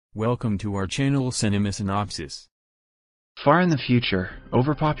Welcome to our channel Synopsis. Far in the future,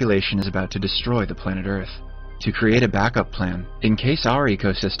 overpopulation is about to destroy the planet Earth. To create a backup plan, in case our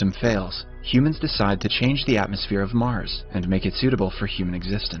ecosystem fails, humans decide to change the atmosphere of Mars and make it suitable for human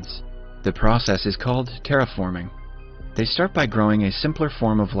existence. The process is called terraforming. They start by growing a simpler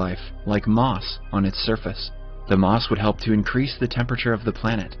form of life, like moss, on its surface. The moss would help to increase the temperature of the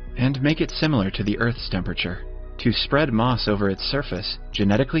planet and make it similar to the Earth's temperature. To spread moss over its surface,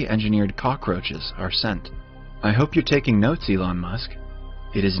 genetically engineered cockroaches are sent. I hope you're taking notes, Elon Musk.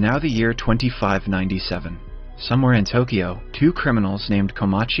 It is now the year 2597. Somewhere in Tokyo, two criminals named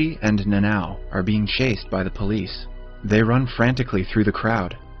Komachi and Nanao are being chased by the police. They run frantically through the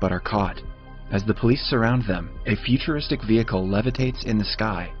crowd, but are caught. As the police surround them, a futuristic vehicle levitates in the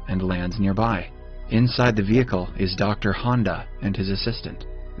sky and lands nearby. Inside the vehicle is Dr. Honda and his assistant.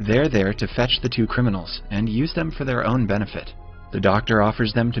 They're there to fetch the two criminals and use them for their own benefit. The doctor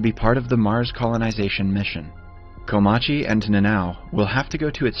offers them to be part of the Mars colonization mission. Komachi and Nanao will have to go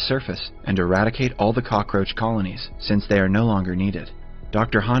to its surface and eradicate all the cockroach colonies, since they are no longer needed.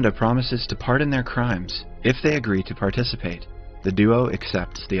 Dr. Honda promises to pardon their crimes if they agree to participate. The duo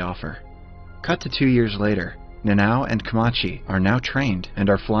accepts the offer. Cut to 2 years later, Nanao and Komachi are now trained and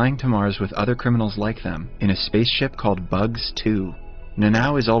are flying to Mars with other criminals like them in a spaceship called Bugs 2.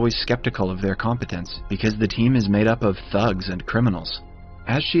 Nanao is always skeptical of their competence because the team is made up of thugs and criminals.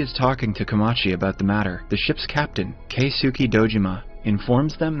 As she is talking to Komachi about the matter, the ship's captain, Keisuke Dojima,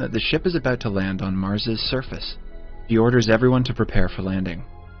 informs them that the ship is about to land on Mars's surface. He orders everyone to prepare for landing.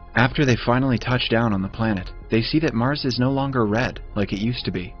 After they finally touch down on the planet, they see that Mars is no longer red like it used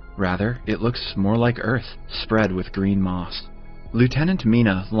to be. Rather, it looks more like Earth, spread with green moss. Lieutenant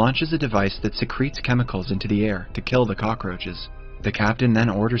Mina launches a device that secretes chemicals into the air to kill the cockroaches. The captain then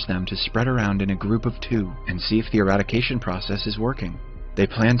orders them to spread around in a group of 2 and see if the eradication process is working. They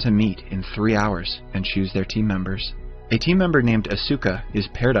plan to meet in 3 hours and choose their team members. A team member named Asuka is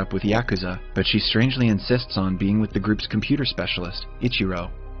paired up with Yakuza, but she strangely insists on being with the group's computer specialist, Ichiro.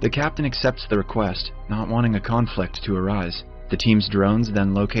 The captain accepts the request, not wanting a conflict to arise. The team's drones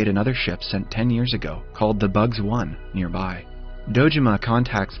then locate another ship sent 10 years ago, called the Bugs 1, nearby. Dojima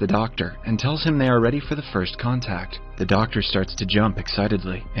contacts the doctor and tells him they are ready for the first contact. The doctor starts to jump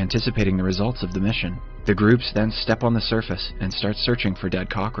excitedly, anticipating the results of the mission. The groups then step on the surface and start searching for dead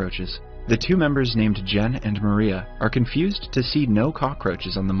cockroaches. The 2 members named Jen and Maria are confused to see no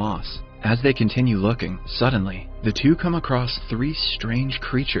cockroaches on the moss. As they continue looking, suddenly, the 2 come across 3 strange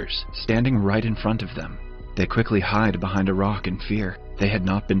creatures standing right in front of them. They quickly hide behind a rock in fear. They had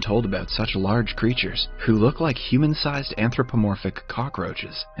not been told about such large creatures, who look like human-sized anthropomorphic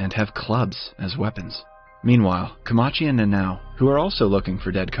cockroaches and have clubs as weapons. Meanwhile, Komachi and Nanao, who are also looking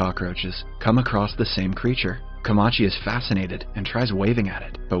for dead cockroaches, come across the same creature. Komachi is fascinated and tries waving at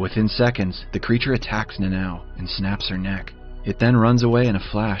it, but within seconds, the creature attacks Nanao and snaps her neck. It then runs away in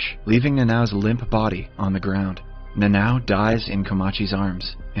a flash, leaving Nanao's limp body on the ground. Nanao dies in Komachi's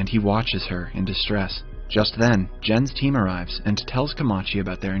arms, and he watches her in distress. Just then, Jen's team arrives and tells Komachi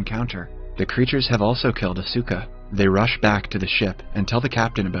about their encounter. The creatures have also killed Asuka. They rush back to the ship and tell the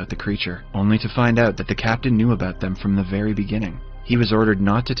captain about the creature, only to find out that the captain knew about them from the very beginning. He was ordered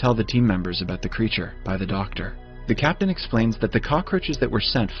not to tell the team members about the creature by the doctor. The captain explains that the cockroaches that were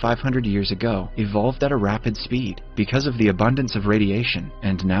sent 500 years ago evolved at a rapid speed because of the abundance of radiation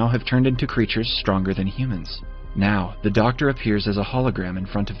and now have turned into creatures stronger than humans. Now, the doctor appears as a hologram in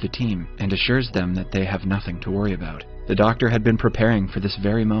front of the team and assures them that they have nothing to worry about. The doctor had been preparing for this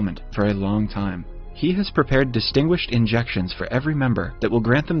very moment for a long time. He has prepared distinguished injections for every member that will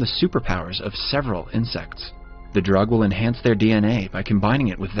grant them the superpowers of several insects. The drug will enhance their DNA by combining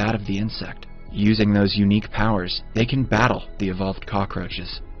it with that of the insect. Using those unique powers, they can battle the evolved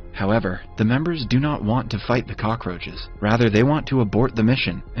cockroaches. However, the members do not want to fight the cockroaches. Rather, they want to abort the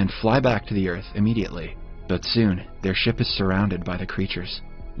mission and fly back to the Earth immediately. But soon, their ship is surrounded by the creatures.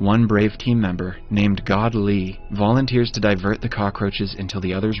 One brave team member, named God Lee, volunteers to divert the cockroaches until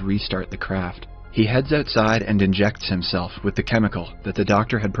the others restart the craft. He heads outside and injects himself with the chemical that the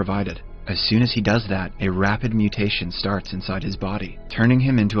doctor had provided. As soon as he does that, a rapid mutation starts inside his body, turning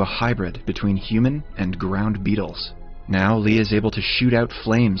him into a hybrid between human and ground beetles. Now Lee is able to shoot out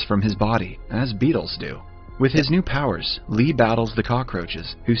flames from his body, as beetles do. With his new powers, Lee battles the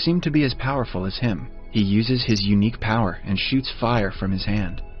cockroaches, who seem to be as powerful as him. He uses his unique power and shoots fire from his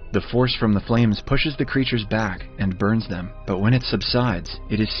hand. The force from the flames pushes the creatures back and burns them, but when it subsides,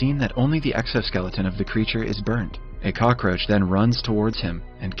 it is seen that only the exoskeleton of the creature is burnt. A cockroach then runs towards him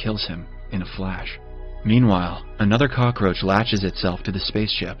and kills him in a flash. Meanwhile, another cockroach latches itself to the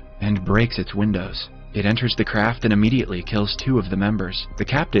spaceship and breaks its windows. It enters the craft and immediately kills 2 of the members. The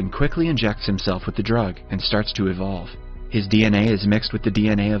captain quickly injects himself with the drug and starts to evolve. His DNA is mixed with the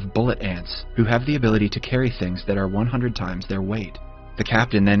DNA of bullet ants, who have the ability to carry things that are 100 times their weight. The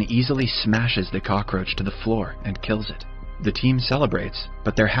captain then easily smashes the cockroach to the floor and kills it. The team celebrates,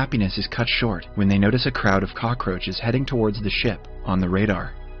 but their happiness is cut short when they notice a crowd of cockroaches heading towards the ship on the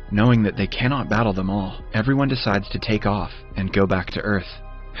radar. Knowing that they cannot battle them all, everyone decides to take off and go back to Earth.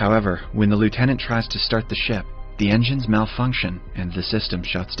 However, when the lieutenant tries to start the ship, the engines malfunction and the system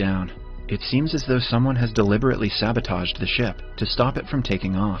shuts down. It seems as though someone has deliberately sabotaged the ship to stop it from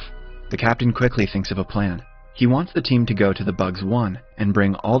taking off. The captain quickly thinks of a plan. He wants the team to go to the Bugs 1 and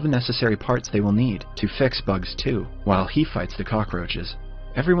bring all the necessary parts they will need to fix Bugs 2 while he fights the cockroaches.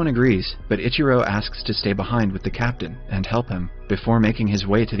 Everyone agrees, but Ichiro asks to stay behind with the captain and help him before making his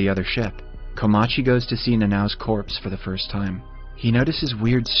way to the other ship. Komachi goes to see Nanao's corpse for the first time. He notices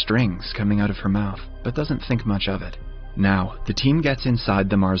weird strings coming out of her mouth, but doesn't think much of it. Now, the team gets inside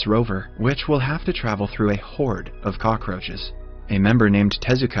the Mars rover, which will have to travel through a horde of cockroaches. A member named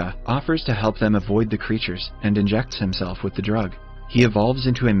Tezuka offers to help them avoid the creatures and injects himself with the drug. He evolves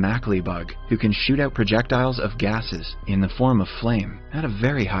into a Mackley bug who can shoot out projectiles of gases in the form of flame at a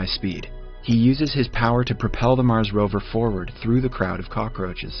very high speed. He uses his power to propel the Mars rover forward through the crowd of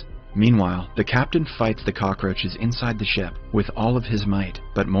cockroaches. Meanwhile, the captain fights the cockroaches inside the ship with all of his might,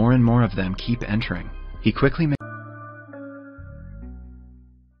 but more and more of them keep entering. He quickly makes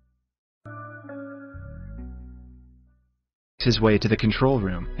his way to the control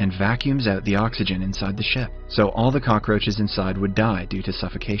room and vacuums out the oxygen inside the ship, so all the cockroaches inside would die due to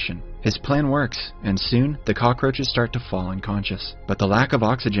suffocation. His plan works, and soon the cockroaches start to fall unconscious. But the lack of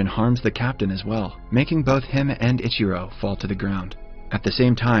oxygen harms the captain as well, making both him and Ichiro fall to the ground. At the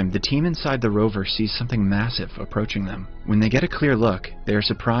same time, the team inside the rover sees something massive approaching them. When they get a clear look, they are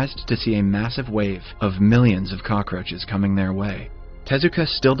surprised to see a massive wave of millions of cockroaches coming their way. Tezuka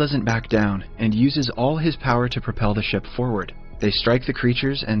still doesn't back down and uses all his power to propel the ship forward. They strike the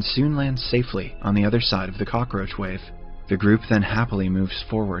creatures and soon land safely on the other side of the cockroach wave. The group then happily moves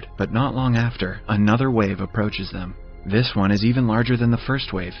forward, but not long after, another wave approaches them. This one is even larger than the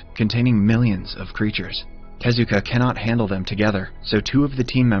first wave, containing millions of creatures. Tezuka cannot handle them together, so 2 of the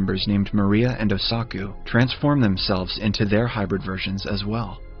team members named Maria and Osaku transform themselves into their hybrid versions as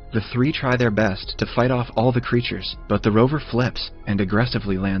well. The 3 try their best to fight off all the creatures, but the rover flips and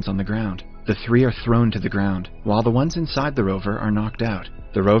aggressively lands on the ground. The 3 are thrown to the ground, while the ones inside the rover are knocked out.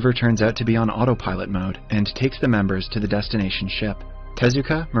 The rover turns out to be on autopilot mode and takes the members to the destination ship.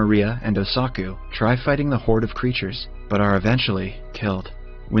 Tezuka, Maria, and Osaku try fighting the horde of creatures, but are eventually killed.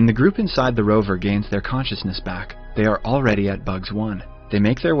 When the group inside the rover gains their consciousness back, they are already at Bugs 1. They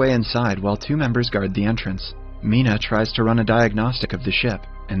make their way inside while 2 members guard the entrance. Mina tries to run a diagnostic of the ship,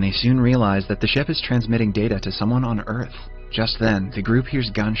 and they soon realize that the ship is transmitting data to someone on Earth. Just then, the group hears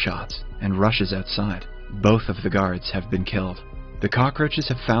gunshots and rushes outside. Both of the guards have been killed. The cockroaches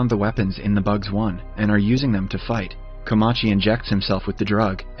have found the weapons in the Bugs 1 and are using them to fight. Komachi injects himself with the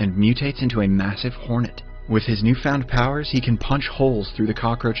drug and mutates into a massive hornet. With his newfound powers, he can punch holes through the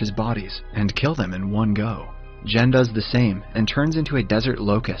cockroaches' bodies and kill them in one go. Gen does the same and turns into a desert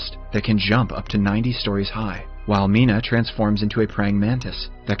locust that can jump up to 90 stories high, while Mina transforms into a praying mantis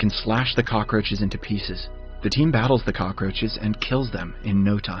that can slash the cockroaches into pieces. The team battles the cockroaches and kills them in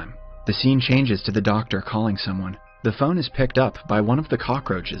no time. The scene changes to the doctor calling someone. The phone is picked up by one of the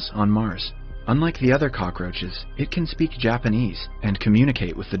cockroaches on Mars. Unlike the other cockroaches, it can speak Japanese and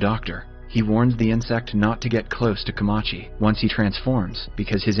communicate with the doctor. He warns the insect not to get close to Komachi once he transforms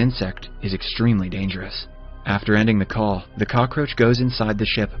because his insect is extremely dangerous. After ending the call, the cockroach goes inside the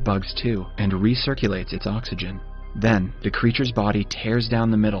ship Bugs 2 and recirculates its oxygen. Then, the creature's body tears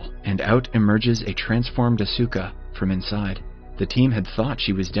down the middle, and out emerges a transformed Asuka from inside. The team had thought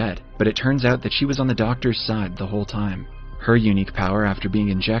she was dead, but it turns out that she was on the doctor's side the whole time. Her unique power after being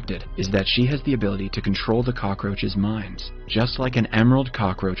injected is that she has the ability to control the cockroaches' minds, just like an emerald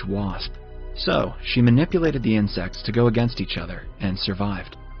cockroach wasp. So, she manipulated the insects to go against each other, and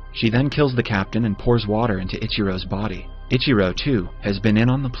survived. She then kills the captain and pours water into Ichiro's body. Ichiro, too, has been in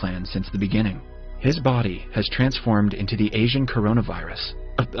on the plan since the beginning. His body has transformed into the Asian coronavirus,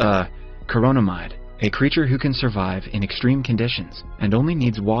 coronamide, a creature who can survive in extreme conditions and only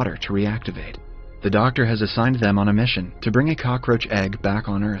needs water to reactivate. The doctor has assigned them on a mission to bring a cockroach egg back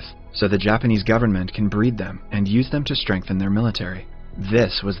on Earth, so the Japanese government can breed them and use them to strengthen their military.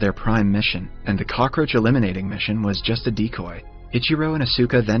 This was their prime mission, and the cockroach eliminating mission was just a decoy. Ichiro and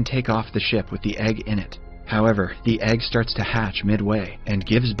Asuka then take off the ship with the egg in it. However, the egg starts to hatch midway and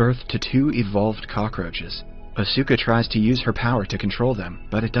gives birth to 2 evolved cockroaches. Asuka tries to use her power to control them,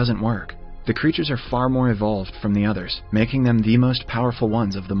 but it doesn't work. The creatures are far more evolved from the others, making them the most powerful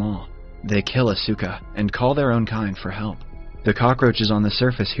ones of them all. They kill Asuka and call their own kind for help. The cockroaches on the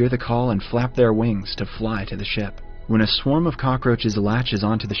surface hear the call and flap their wings to fly to the ship. When a swarm of cockroaches latches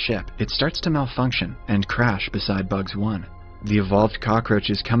onto the ship, it starts to malfunction and crash beside Bugs 1. The evolved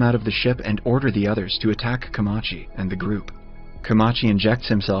cockroaches come out of the ship and order the others to attack Komachi and the group. Komachi injects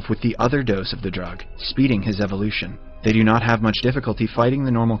himself with the other dose of the drug, speeding his evolution. They do not have much difficulty fighting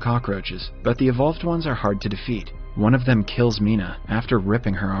the normal cockroaches, but the evolved ones are hard to defeat. One of them kills Mina after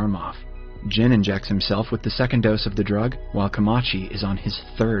ripping her arm off. Jin injects himself with the second dose of the drug, while Komachi is on his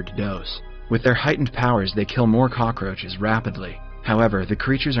third dose. With their heightened powers, they kill more cockroaches rapidly. However, the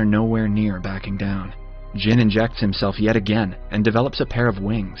creatures are nowhere near backing down. Jin injects himself yet again and develops a pair of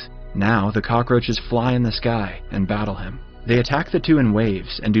wings. Now the cockroaches fly in the sky and battle him. They attack the two in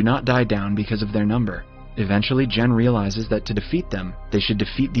waves and do not die down because of their number. Eventually, Jin realizes that to defeat them, they should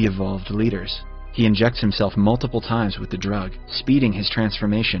defeat the evolved leaders. He injects himself multiple times with the drug, speeding his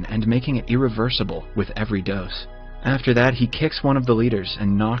transformation and making it irreversible with every dose. After that, he kicks one of the leaders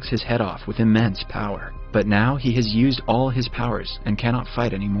and knocks his head off with immense power. But now he has used all his powers and cannot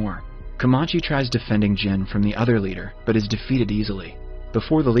fight anymore. Komachi tries defending Jin from the other leader, but is defeated easily.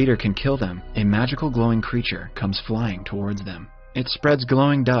 Before the leader can kill them, a magical glowing creature comes flying towards them. It spreads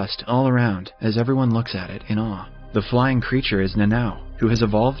glowing dust all around as everyone looks at it in awe. The flying creature is Nanao, who has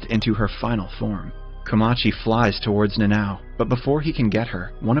evolved into her final form. Komachi flies towards Nanao, but before he can get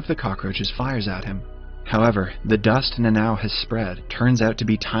her, one of the cockroaches fires at him. However, the dust Nanao has spread turns out to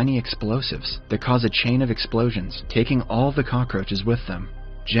be tiny explosives that cause a chain of explosions, taking all the cockroaches with them.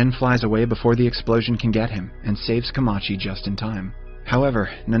 Jin flies away before the explosion can get him, and saves Komachi just in time. However,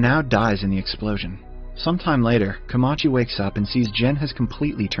 Nanao dies in the explosion. Sometime later, Komachi wakes up and sees Jin has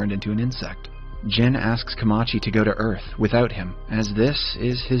completely turned into an insect. Jin asks Komachi to go to Earth without him, as this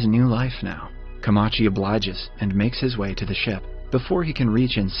is his new life now. Komachi obliges and makes his way to the ship. Before he can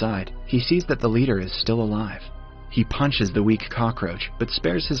reach inside, he sees that the leader is still alive. He punches the weak cockroach, but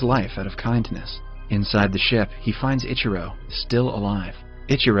spares his life out of kindness. Inside the ship, he finds Ichiro, still alive.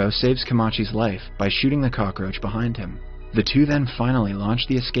 Ichiro saves Komachi's life by shooting the cockroach behind him. The two then finally launch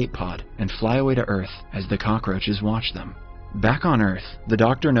the escape pod and fly away to Earth as the cockroaches watch them. Back on Earth, the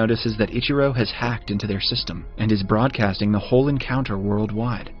Doctor notices that Ichiro has hacked into their system and is broadcasting the whole encounter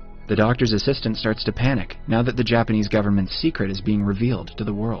worldwide. The Doctor's assistant starts to panic now that the Japanese government's secret is being revealed to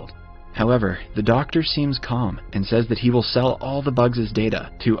the world. However, the Doctor seems calm and says that he will sell all the Bugs' data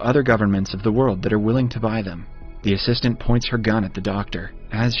to other governments of the world that are willing to buy them. The assistant points her gun at the Doctor,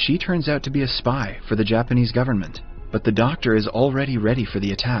 as she turns out to be a spy for the Japanese government. But the Doctor is already ready for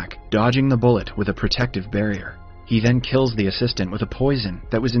the attack, dodging the bullet with a protective barrier. He then kills the assistant with a poison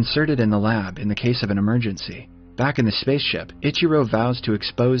that was inserted in the lab in the case of an emergency. Back in the spaceship, Ichiro vows to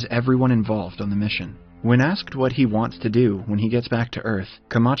expose everyone involved on the mission. When asked what he wants to do when he gets back to Earth,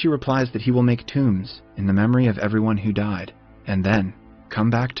 Komachi replies that he will make tombs in the memory of everyone who died, and then come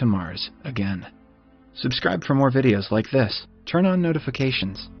back to Mars again. Subscribe for more videos like this, turn on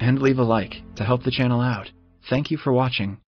notifications, and leave a like to help the channel out. Thank you for watching.